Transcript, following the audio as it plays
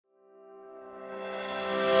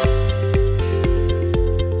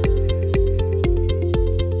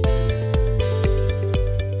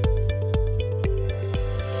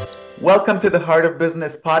Welcome to the Heart of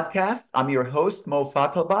Business podcast. I'm your host, Mo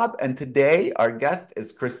Fatalbab, and today our guest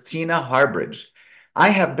is Christina Harbridge. I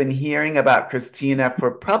have been hearing about Christina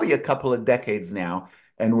for probably a couple of decades now,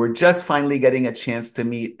 and we're just finally getting a chance to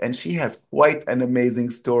meet, and she has quite an amazing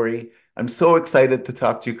story. I'm so excited to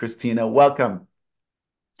talk to you, Christina. Welcome.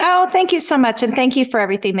 Oh, thank you so much. And thank you for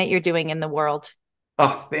everything that you're doing in the world.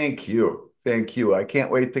 Oh, thank you. Thank you. I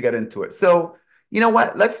can't wait to get into it. So, you know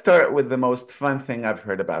what? Let's start with the most fun thing I've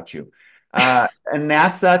heard about you. A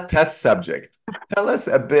NASA test subject. Tell us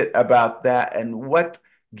a bit about that and what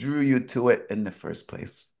drew you to it in the first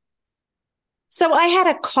place. So I had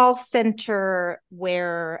a call center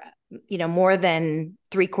where, more than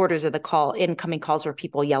three-quarters of the incoming calls were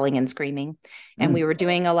people yelling and screaming. And we Mm. were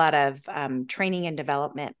doing a lot of training and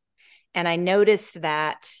development. And I noticed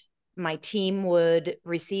that my team would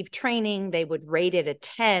receive training, they would rate it a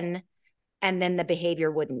 10, and then the behavior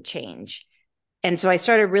wouldn't change. And so I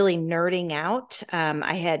started really nerding out.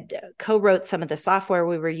 I had co-wrote some of the software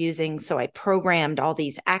we were using, so I programmed all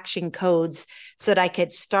these action codes so that I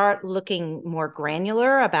could start looking more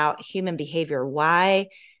granular about human behavior. Why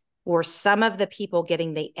were some of the people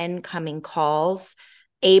getting the incoming calls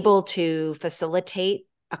able to facilitate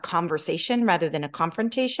a conversation rather than a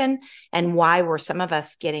confrontation? And why were some of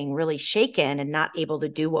us getting really shaken and not able to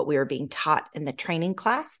do what we were being taught in the training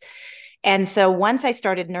class? And so once I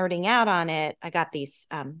started nerding out on it, I got these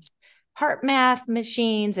heart math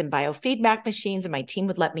machines and biofeedback machines, and my team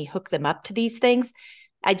would let me hook them up to these things.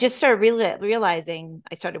 I just started realizing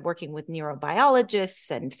I started working with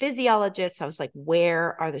neurobiologists and physiologists. I was like,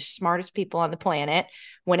 where are the smartest people on the planet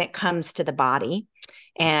when it comes to the body?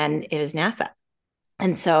 And it was NASA.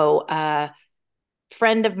 And so a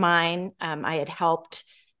friend of mine, I had helped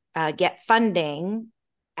get funding,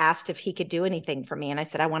 asked if he could do anything for me. And I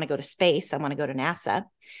said, I want to go to space. I want to go to NASA.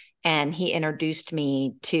 And he introduced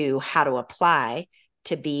me to how to apply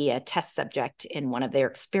to be a test subject in one of their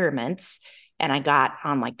experiments. And I got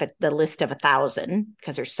on like the list of 1,000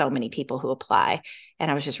 because there's so many people who apply. And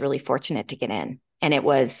I was just really fortunate to get in. And it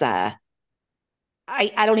was, I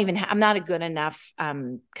don't even, I'm not a good enough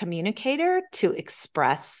communicator to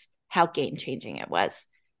express how game changing it was.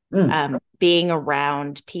 Mm. Being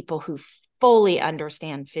around people who fully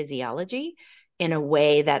understand physiology in a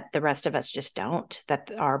way that the rest of us just don't, that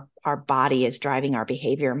our body is driving our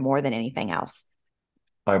behavior more than anything else.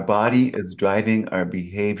 Our body is driving our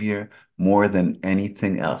behavior more than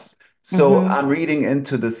anything else. So Mm-hmm. I'm reading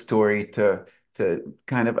into the story to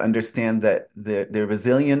kind of understand that the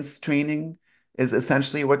resilience training is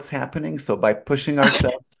essentially what's happening. So by pushing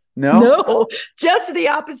ourselves, no? No, just the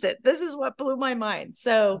opposite. This is what blew my mind.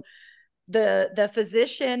 So the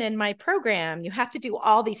physician in my program, you have to do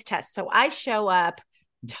all these tests. So I show up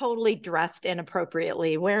totally dressed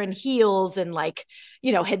inappropriately, wearing heels and like,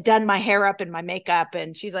 had done my hair up and my makeup.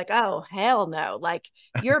 And she's like, oh, hell no. Like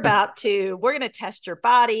we're going to test your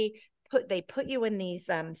body. They put you in these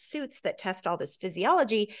suits that test all this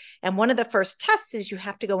physiology. And one of the first tests is you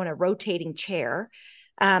have to go in a rotating chair.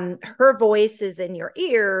 Her voice is in your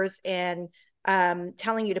ears and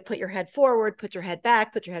telling you to put your head forward, put your head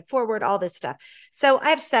back, put your head forward, all this stuff. So I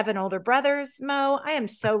have 7 older brothers, Mo. I am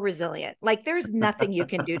so resilient. Like there's nothing you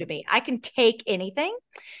can do to me. I can take anything.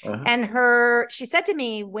 Uh-huh. And she said to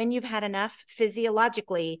me, when you've had enough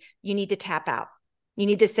physiologically, you need to tap out. You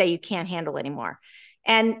need to say you can't handle anymore.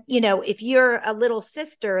 And, if you're a little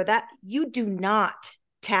sister, that you do not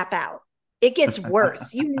tap out. It gets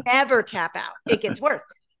worse. You never tap out. It gets worse.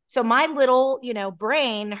 So my little,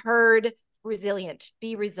 brain heard resilient,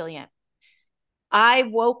 be resilient. I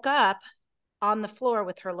woke up on the floor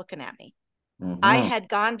with her looking at me. I Mhm. had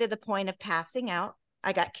gone to the point of passing out.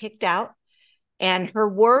 I got kicked out. And her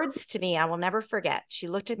words to me, I will never forget. She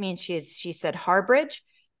looked at me and she said, Harbridge,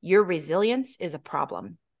 your resilience is a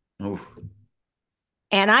problem. Oof.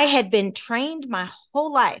 And I had been trained my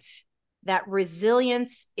whole life that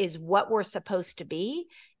resilience is what we're supposed to be.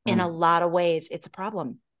 In a Mm. lot of ways, it's a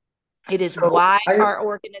problem. It is So why I our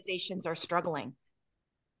organizations are struggling.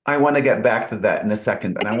 I want to get back to that in a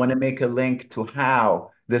second, and I want to make a link to how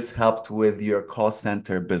this helped with your call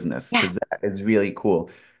center business Yeah. because that is really cool.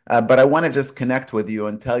 But I want to just connect with you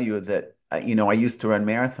and tell you that I used to run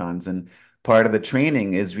marathons, and part of the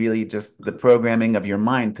training is really just the programming of your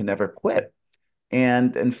mind to never quit.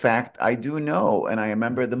 And in fact, I do know, and I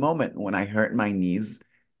remember the moment when I hurt my knees,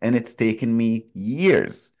 and it's taken me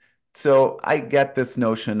years. So I get this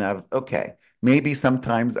notion of, okay, maybe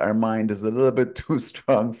sometimes our mind is a little bit too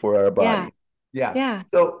strong for our Yeah. body. Yeah. Yeah.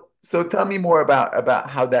 So tell me more about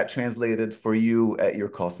how that translated for you at your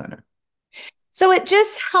call center. So it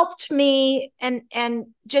just helped me and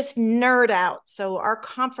just nerd out. So our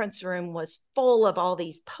conference room was full of all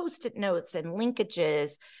these post-it notes and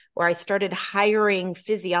linkages where I started hiring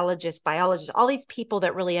physiologists, biologists, all these people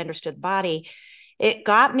that really understood the body. It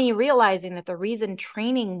got me realizing that the reason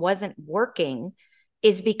training wasn't working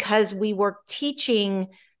is because we were teaching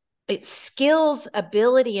skills,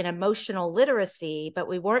 ability, and emotional literacy, but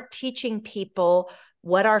we weren't teaching people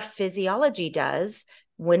what our physiology does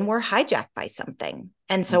when we're hijacked by something.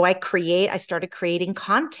 And so I started creating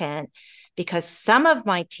content because some of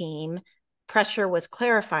my team pressure was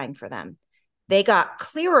clarifying for them. They got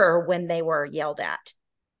clearer when they were yelled at.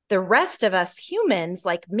 The rest of us humans,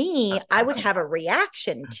 like me, I would have a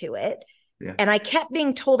reaction to it. Yeah. And I kept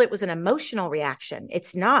being told it was an emotional reaction.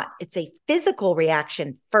 It's not, it's a physical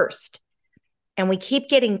reaction first. And we keep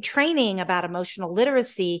getting training about emotional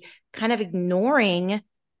literacy, kind of ignoring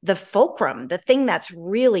the fulcrum, the thing that's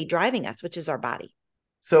really driving us, which is our body.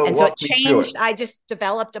 So And so it walk me through it. changed. I just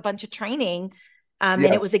developed a bunch of training, and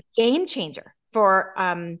it Yes. was a game changer for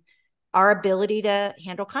our ability to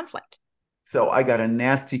handle conflict. So I got a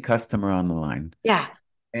nasty customer on the line, Yeah.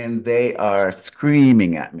 and they are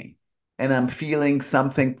screaming at me. And I'm feeling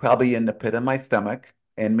something probably in the pit of my stomach,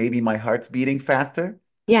 and maybe my heart's beating faster, and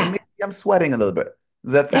Yeah. maybe I'm sweating a little bit.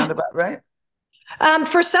 Does that Yeah. sound about right?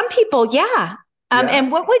 For some people, yeah. Yeah.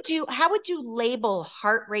 And how would you label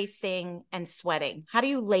heart racing and sweating? How do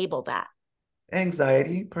you label that?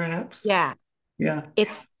 Anxiety, perhaps. Yeah. Yeah.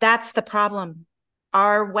 That's the problem.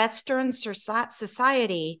 Our Western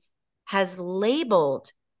society has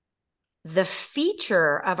labeled the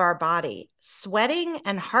feature of our body. Sweating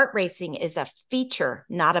and heart racing is a feature,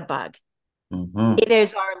 not a bug. Hmm. It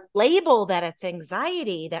is our label that it's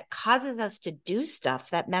anxiety that causes us to do stuff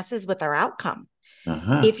that messes with our outcome.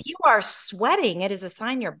 Uh-huh. If you are sweating, it is a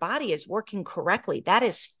sign your body is working correctly. That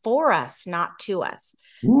is for us, not to us.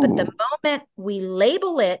 But the Ooh. moment we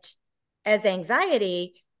label it as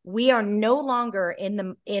anxiety, we are no longer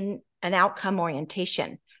in an outcome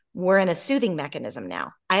orientation. We're in a soothing mechanism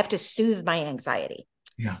now. I have to soothe my anxiety.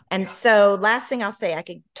 Yeah. And so, last thing I'll say, I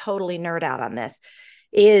could totally nerd out on this,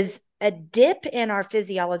 is a dip in our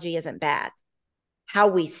physiology isn't bad. How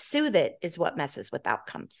we soothe it is what messes with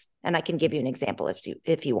outcomes. And I can give you an example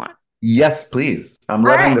if you want. Yes, please. I'm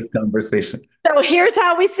All loving right. this conversation. So here's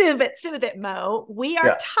how we soothe it, Mo. We are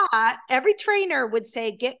Yeah. taught, every trainer would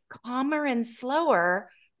say, get calmer and slower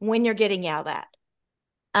when you're getting yelled at.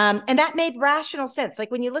 And that made rational sense.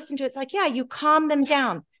 Like when you listen to it, it's like, yeah, you calm them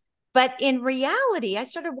down. But in reality, I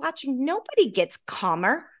started watching, nobody gets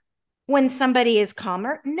calmer when somebody is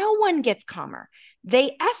calmer. No one gets calmer.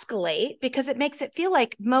 They escalate because it makes it feel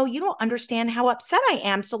like, Mo, you don't understand how upset I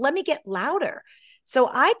am. So let me get louder. So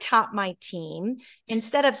I taught my team,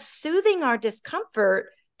 instead of soothing our discomfort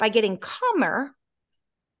by getting calmer,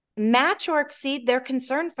 match or exceed their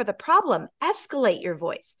concern for the problem, escalate your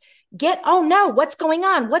voice. Oh no, what's going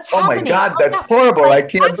on? What's Oh my happening? God, Oh that's no, horrible. like I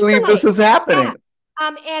can't believe this escalate. is Yeah. happening.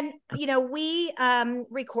 And we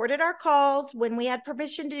recorded our calls when we had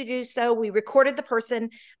permission to do so. We recorded the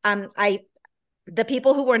person. The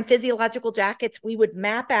people who were in physiological jackets, we would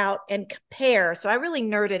map out and compare. So I really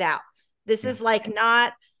nerded out. This Yeah. is like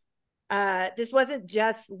not, this wasn't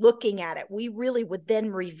just looking at it. We really would then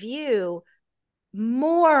review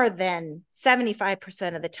more than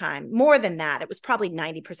 75% of the time. More than that. It was probably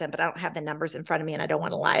 90%, but I don't have the numbers in front of me and I don't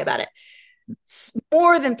want to lie about it.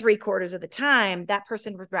 More than 3/4 of the time, that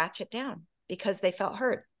person would ratchet down because they felt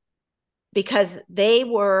heard, because they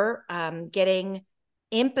were getting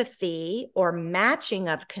empathy or matching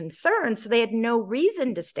of concern. So they had no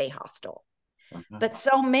reason to stay hostile. Uh-huh. But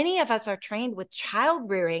so many of us are trained with child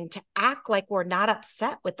rearing to act like we're not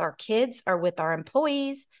upset with our kids or with our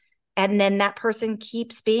employees. And then that person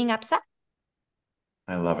keeps being upset.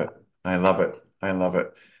 I love it. I love it. I love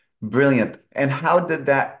it. Brilliant. And how did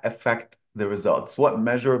that affect the results? What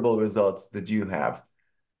measurable results did you have?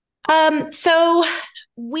 So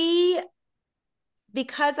we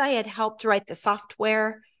because I had helped write the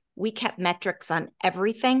software, we kept metrics on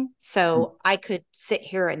everything. So I could sit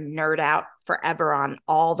here and nerd out forever on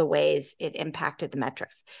all the ways it impacted the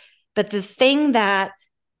metrics. But the thing that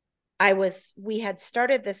we had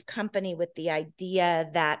started this company with the idea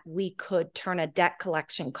that we could turn a debt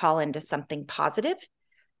collection call into something positive.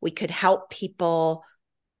 We could help people,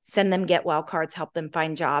 send them get well cards, help them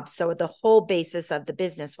find jobs. So the whole basis of the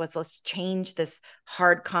business was, let's change this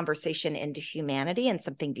hard conversation into humanity and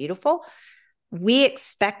something beautiful. We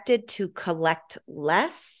expected to collect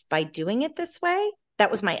less by doing it this way. That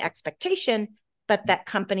was my expectation, but that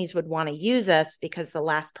companies would want to use us because the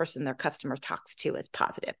last person their customer talks to is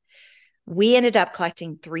positive. We ended up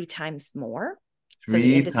collecting 3 times more. So the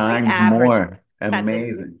Three industry times average more.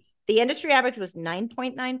 Amazing. the industry average was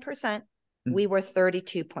 9.9%. Mm. We were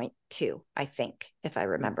 32.2, I think, if I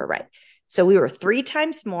remember right. So we were 3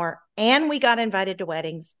 times more, and we got invited to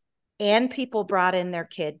weddings, and people brought in their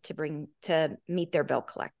kid to meet their bill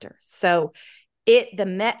collector. So it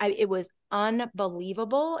was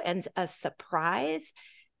unbelievable and a surprise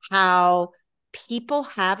how people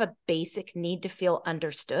have a basic need to feel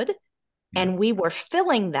understood, Yeah. and we were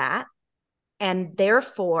filling that, and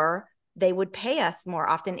therefore they would pay us more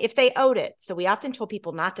often if they owed it. So we often told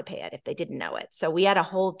people not to pay it if they didn't know it. So we had a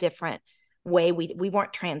whole different way. We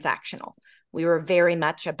weren't transactional. We were very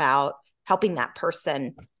much about helping that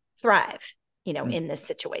person thrive, Mm. in this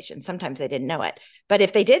situation. Sometimes they didn't know it, but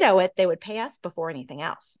if they did owe it, they would pay us before anything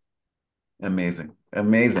else. Amazing. Yeah.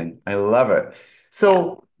 Amazing. I love it. Yeah.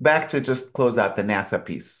 So back to just close out the NASA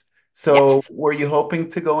piece. Yeah. So were you hoping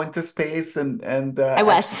to go into space and I actually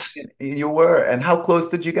was. you were, and how close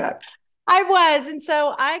did you get? I was. And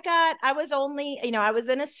so I was only, I was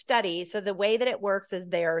in a study. So the way that it works is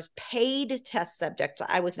there's paid test subjects.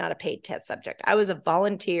 I was not a paid test subject. I was a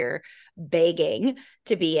volunteer begging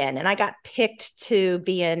to be in. And I got picked to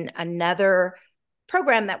be in another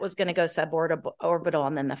program that was going to go suborbital,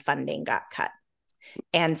 and then the funding got cut.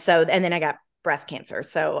 And then I got breast cancer.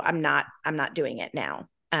 So I'm not doing it now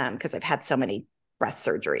because I've had so many breast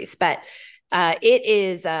surgeries. But it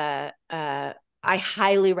is I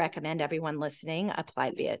highly recommend everyone listening apply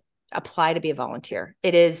to be a volunteer.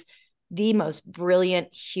 It is the most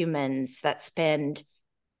brilliant humans that spend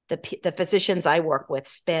the physicians I work with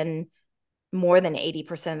spend more than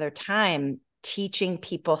 80% of their time teaching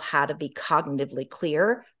people how to be cognitively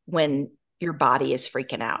clear when your body is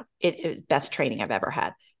freaking out. It is best training I've ever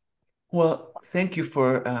had. Well, thank you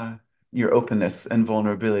for your openness and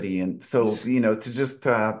vulnerability. And so, to just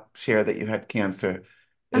share that you had cancer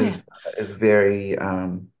Oh yeah. is very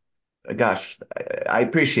gosh, I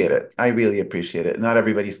appreciate it. I really appreciate it. Not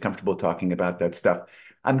everybody's comfortable talking about that stuff.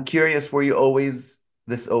 I'm curious, were you always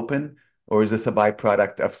this open, or is this a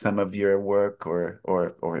byproduct of some of your work or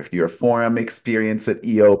your forum experience at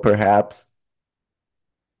EO, perhaps?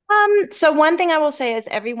 So one thing I will say is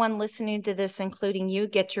everyone listening to this, including you,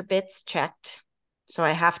 get your bits checked. So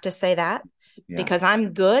I have to say that Yeah. because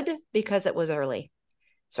I'm good because it was early.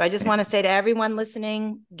 So I just Thank want to say to everyone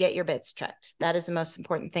listening, get your bits checked. That is the most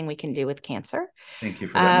important thing we can do with cancer. thank you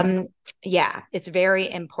for that. Um, yeah, it's very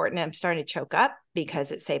important. I'm starting to choke up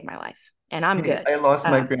because it saved my life, and I'm Hey, good. I lost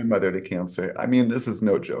my Uh, grandmother to cancer. I mean, this is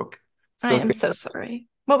no joke. I So am thank so sorry.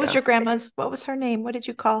 What was yeah. your grandma's? What was her name? What did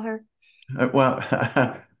you call her? Well,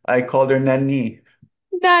 I called her Nani.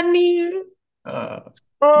 Nani. Uh, yeah.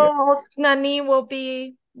 Oh, Nani will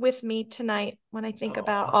be with me tonight when I think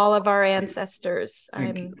about Oh, all of our please. ancestors.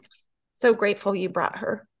 Thank you. I'm so grateful you brought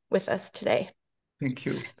her with us today. Thank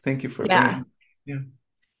you. Thank you for, Yeah. yeah.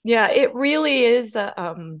 Yeah, it really is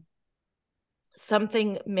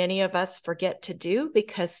something many of us forget to do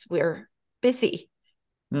because we're busy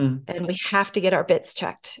Mm. and we have to get our bits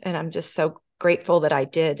checked. And I'm just so grateful that I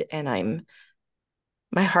did. And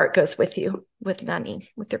my heart goes with you, with Nani,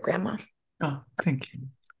 with your grandma. Oh, thank you.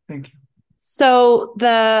 Thank you. So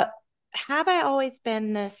have I always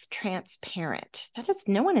been this transparent?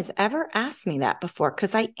 No one has ever asked me that before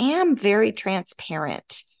because I am very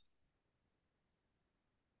transparent.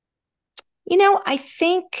 I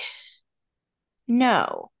think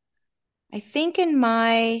no. I think in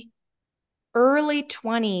my early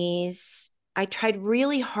 20s, I tried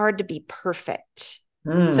really hard to be perfect.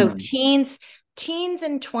 So Mm. teens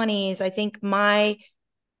and 20s, I think my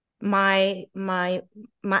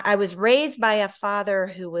I was raised by a father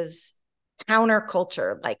who was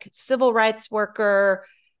counterculture, like civil rights worker,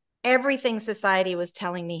 everything society was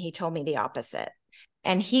telling me, he told me the opposite.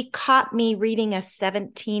 And he caught me reading a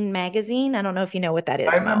 17 magazine. I don't know if you know what that I is,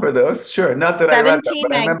 Mo. remember those. Sure. Not that I read them, 17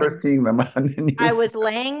 but I remember magazine. seeing them on the I news. was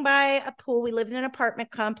laying by a pool. We lived in an apartment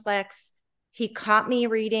complex. He caught me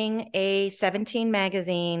reading a 17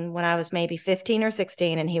 magazine when I was maybe 15 or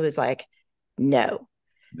 16. And he was like, no.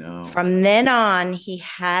 No. From then on, he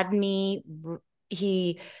Fannie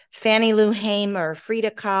Lou Hamer,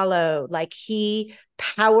 Frida Kahlo, like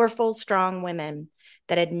powerful, strong women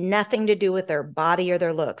that had nothing to do with their body or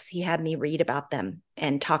their looks. He had me read about them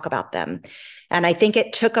and talk about them. And I think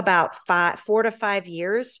it took about 4 to 5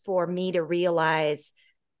 years for me to realize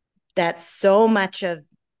that so much of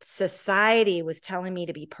society was telling me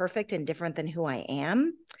to be perfect and different than who I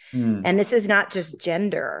am. Mm. And this is not just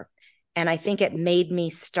gender. And I think it made me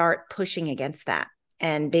start pushing against that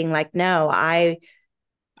and being like, no, I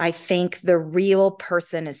I think the real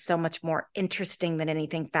person is so much more interesting than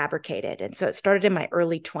anything fabricated. And so it started in my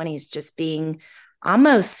early 20s, just being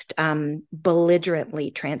almost belligerently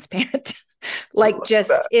transparent. I Like, love just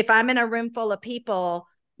that. if I'm in a room full of people,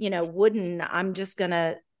 I'm just going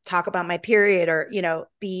to talk about my period, or,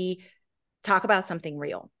 be talk about something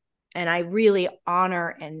real. And I really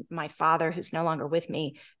honor, and my father, who's no longer with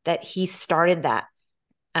me, that he started that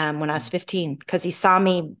when I was 15, because he saw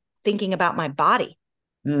me thinking about my body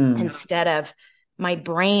Mm. instead of my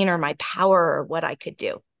brain or my power or what I could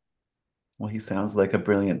do. Well, he sounds like a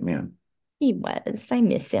brilliant man. He was. I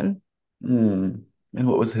miss him. Mm. And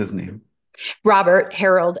what was his name? Robert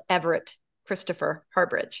Harold Everett Christopher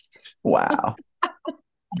Harbridge. Wow.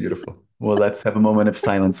 Beautiful. Well, let's have a moment of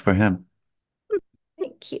silence for him.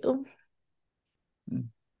 Thank you. Mm.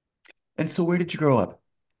 And so, where did you grow up?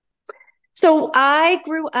 So I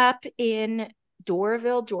grew up in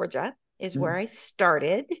Doraville, Georgia, is where Mm. I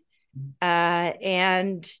started.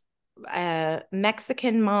 And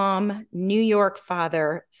Mexican mom, New York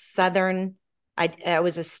father, Southern. I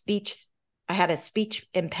was a speech. I had a speech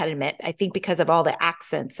impediment. I think because of all the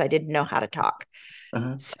accents, I didn't know how to talk.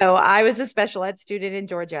 Uh-huh. So I was a special ed student in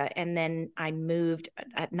Georgia, and then I moved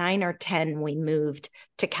at 9 or 10. We moved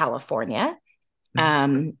to California,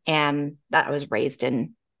 Mm. and that I was raised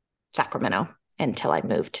in Sacramento until I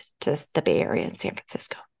moved to the Bay Area in San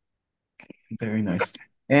Francisco. Very nice.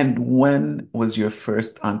 And when was your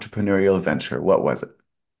first entrepreneurial venture? What was it?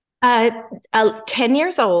 Uh, 10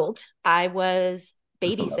 years old, I was I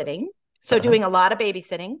love it. babysitting. So Uh-huh. doing a lot of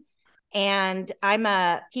babysitting. And I'm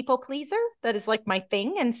a people pleaser. That is like my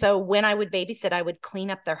thing. And so when I would babysit, I would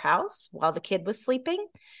clean up their house while the kid was sleeping.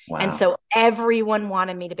 And Wow. so everyone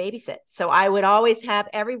wanted me to babysit. So I would always have,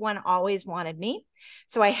 everyone always wanted me.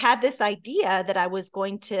 So I had this idea that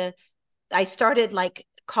I started like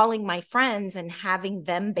calling my friends and having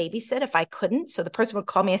them babysit if I couldn't. So the person would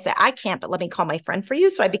call me and say, I can't, but let me call my friend for you.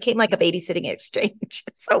 So I became like a babysitting exchange.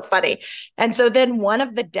 It's so funny. And so then one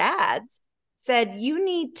of the dads said, you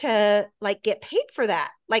need to like get paid for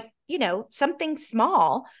that. Like, something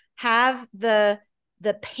small, have the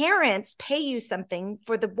parents pay you something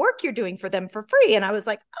for the work you're doing for them for free. And I was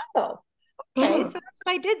like, oh, okay. So that's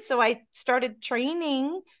what I did. So I started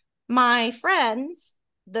training my friends.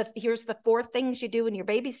 Here's the 4 things you do when you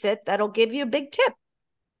babysit that'll give you a big tip,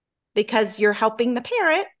 because you're helping the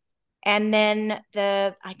parent. And then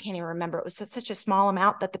I can't even remember, it was such a small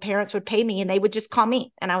amount that the parents would pay me and they would just call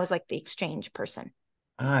me, and I was like the exchange person.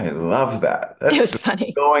 I love that. It That's was just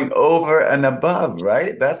funny. going over and above,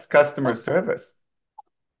 right? That's customer service.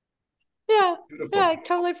 Yeah. Yeah, Beautiful. I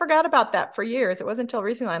totally forgot about that for years. It wasn't until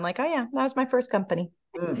recently I'm like, oh yeah, that was my first company.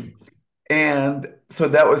 Mm. And so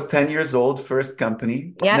that was 10 years old, first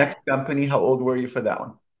company. Yeah. Next company, how old were you for that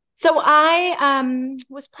one? So I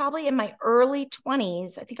was probably in my early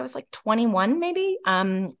 20s. I think I was like 21 maybe,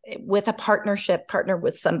 with a partner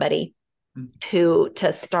with somebody Mm. who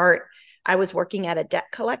to start. I was working at a debt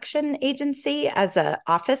collection agency as a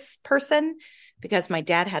office person because my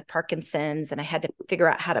dad had Parkinson's and I had to figure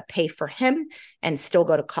out how to pay for him and still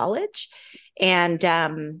go to college. And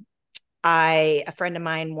a friend of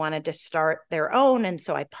mine wanted to start their own. And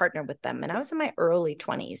so I partnered with them, and I was in my early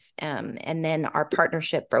 20s. And then our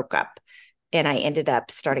partnership broke up, and I ended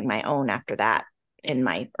up starting my own after that in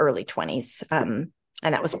my early 20s.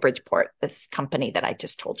 And that was Bridgeport, this company that I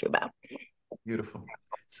just told you about. Beautiful.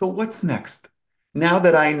 So what's next? Now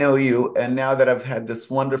that I know you and now that I've had this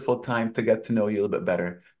wonderful time to get to know you a little bit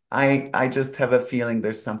better, I just have a feeling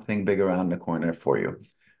there's something big around the corner for you.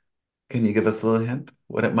 Can you give us a little hint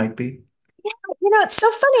what it might be? It's so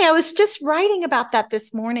funny. I was just writing about that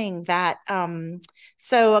this morning that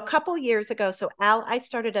so a couple years ago, I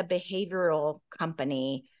started a behavioral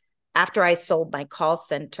company after I sold my call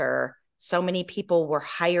center. So many people were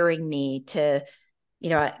hiring me you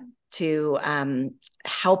know, to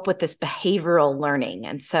help with this behavioral learning.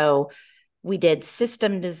 And so we did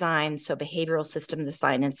system design, so behavioral system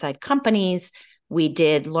design inside companies. We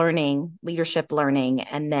did leadership learning,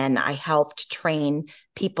 and then I helped train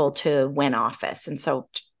people to win office. And so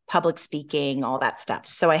public speaking, all that stuff.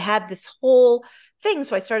 So I had this whole thing.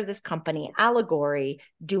 So I started this company, Allegory,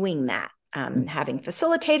 doing that, having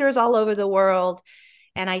facilitators all over the world.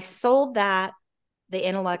 And I sold the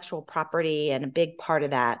intellectual property and a big part of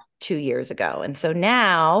that 2 years ago. And so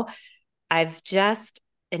now I've just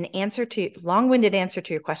long-winded answer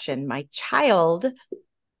to your question. My child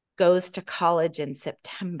goes to college in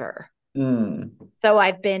September. Mm. So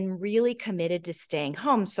I've been really committed to staying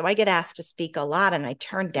home. So I get asked to speak a lot, and I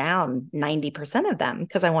turn down 90% of them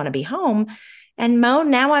because I want to be home. And Mo,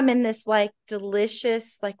 now I'm in this like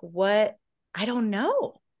delicious, like what? I don't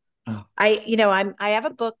know. Oh, I have a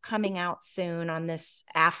book coming out soon on this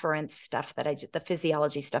afferent stuff the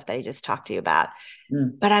physiology stuff that I just talked to you about.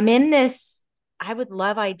 mm. But I'm in this, I would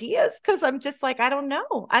love ideas because I'm just like, I don't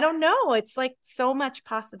know. I don't know. It's like so much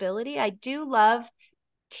possibility. I do love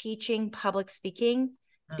teaching public speaking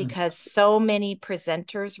Mm. because so many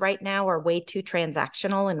presenters right now are way too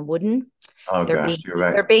transactional and wooden. Oh They're gosh, being you're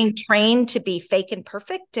right. they're being trained to be fake and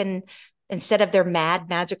perfect and instead of their mad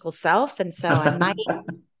magical self. And so I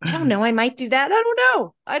don't know, I might do that.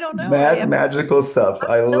 I don't know. I Mad have magical self.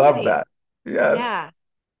 I love ability. that. Yes. Yeah.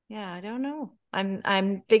 Yeah, I don't know.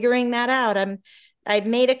 I'm figuring that out. I've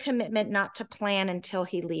made a commitment not to plan until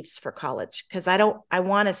he leaves for college because I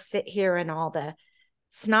want to sit here in all the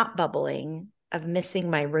snot bubbling of missing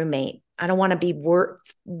my roommate. I don't want to be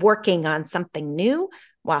working on something new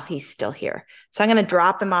while he's still here. So I'm going to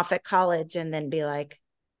drop him off at college and then be like,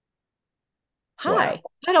 Wow. "Hi,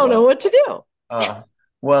 I don't know Wow. what to do." Uh,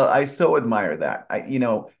 well, I so admire that.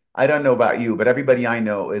 I don't know about you, but everybody I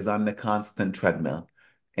know is on the constant treadmill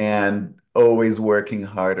and always working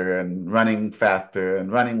harder and running faster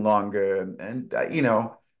and running longer. And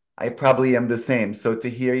I probably am the same. So to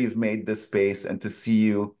hear you've made this space and to see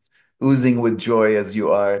you oozing with joy as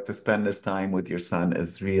you are to spend this time with your son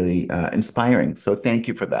is really inspiring. So thank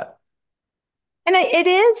you for that. And it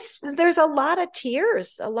is, there's a lot of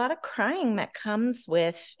tears, a lot of crying that comes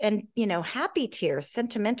with, and, happy tears,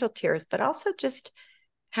 sentimental tears, but also just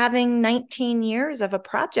having 19 years of a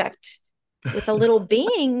project with a little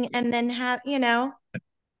being and then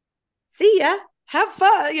see ya, have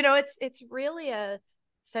fun. It's really a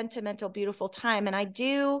sentimental, beautiful time. And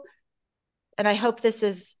I hope this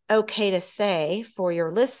is okay to say for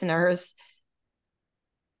your listeners,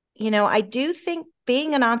 I do think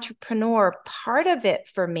being an entrepreneur, part of it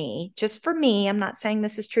for me, just for me, I'm not saying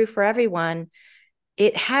this is true for everyone,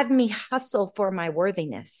 it had me hustle for my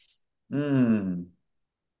worthiness. Mm,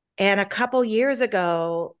 And a couple years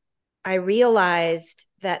ago, I realized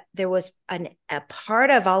that there was a part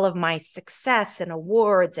of all of my success and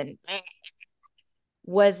awards and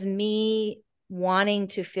was me wanting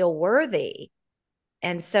to feel worthy.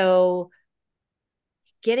 And so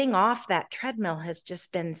getting off that treadmill has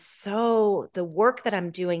just been the work that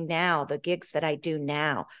I'm doing now, the gigs that I do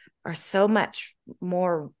now are so much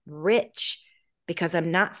more rich because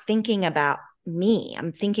I'm not thinking about me.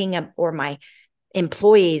 I'm thinking of, or my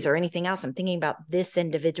employees or anything else. I'm thinking about this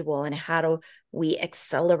individual and how do we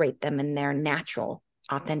accelerate them in their natural,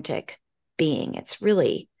 authentic being.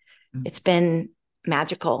 It's been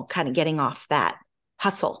magical kind of getting off that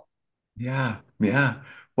hustle. yeah, yeah.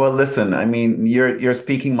 Well, listen, I mean, you're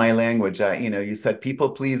speaking my language. You said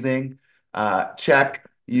people pleasing, check.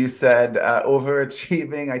 You said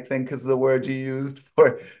overachieving, I think is the word you used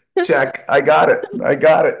for check. I got it. I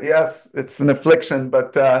got it. Yes, it's an affliction,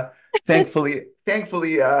 but thankfully,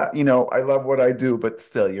 I love what I do, but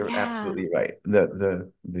still, you're Yeah. absolutely right.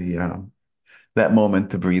 The that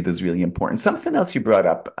moment to breathe is really important. Something else you brought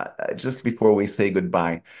up just before we say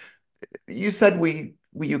goodbye. You said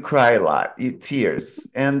you cry a lot, you tears,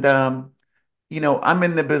 and I'm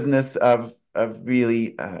in the business of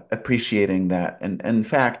really appreciating that. And in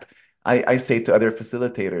fact, I say to other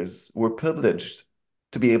facilitators, we're privileged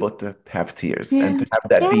to be able to have tears and Yeah. to have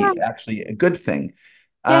that Yeah. be actually a good thing.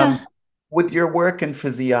 Um, Yeah. with your work in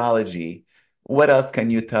physiology, what else can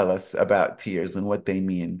you tell us about tears and what they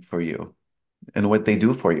mean for you and what they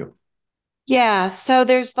do for you? Yeah. So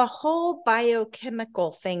there's the whole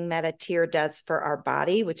biochemical thing that a tear does for our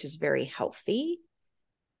body, which is very healthy.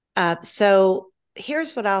 So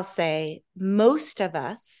here's what I'll say. Most of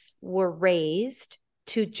us were raised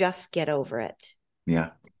to just get over it.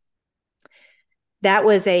 Yeah. That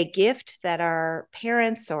was a gift that our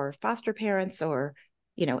parents or foster parents or,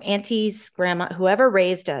 aunties, grandma, whoever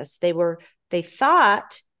raised us, they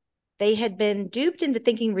thought they had been duped into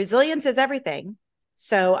thinking resilience is everything.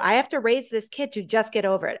 So I have to raise this kid to just get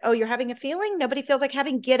over it. Oh, you're having a feeling? Nobody feels like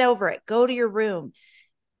having, get over it. Go to your room.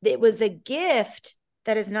 It was a gift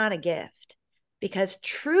that is not a gift because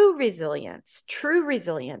true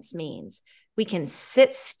resilience means we can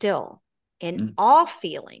sit still in Mm, all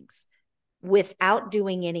feelings without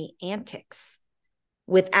doing any antics,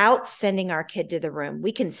 without sending our kid to the room.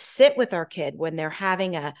 We can sit with our kid when they're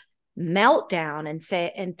having a meltdown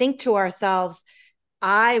and think to ourselves,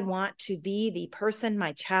 I want to be the person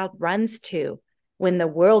my child runs to when the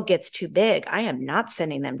world gets too big. I am not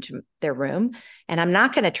sending them to their room and I'm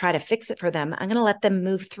not going to try to fix it for them. I'm going to let them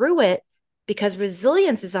move through it because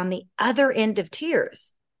resilience is on the other end of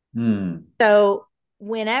tears. mm, So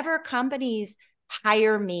whenever companies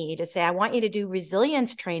hire me to say, I want you to do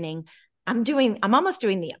resilience training, I'm almost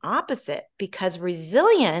doing the opposite, because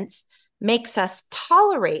resilience makes us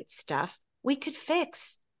tolerate stuff we could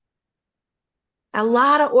fix. A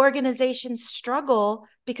lot of organizations struggle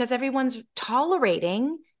because everyone's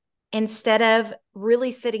tolerating instead of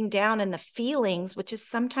really sitting down in the feelings, which is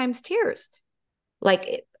sometimes tears. Like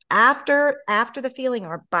after the feeling,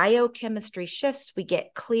 our biochemistry shifts, we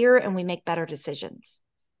get clear and we make better decisions.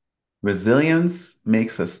 Resilience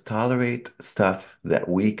makes us tolerate stuff that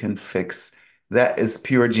we can fix. That is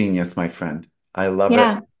pure genius, my friend. I love it.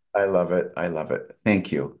 Yeah, I love it. I love it.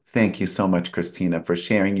 Thank you. Thank you so much, Christina, for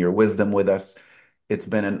sharing your wisdom with us. It's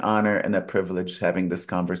been an honor and a privilege having this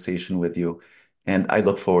conversation with you, and I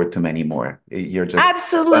look forward to many more. You're just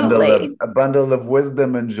absolutely. a bundle of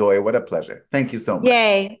wisdom and joy. What a pleasure. Thank you so much.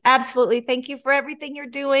 Yay. Absolutely. Thank you for everything you're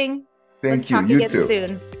doing. Let's Thank you. talk You again too.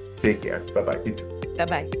 soon. Take care. Bye-bye. You too. Bye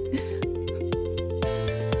bye.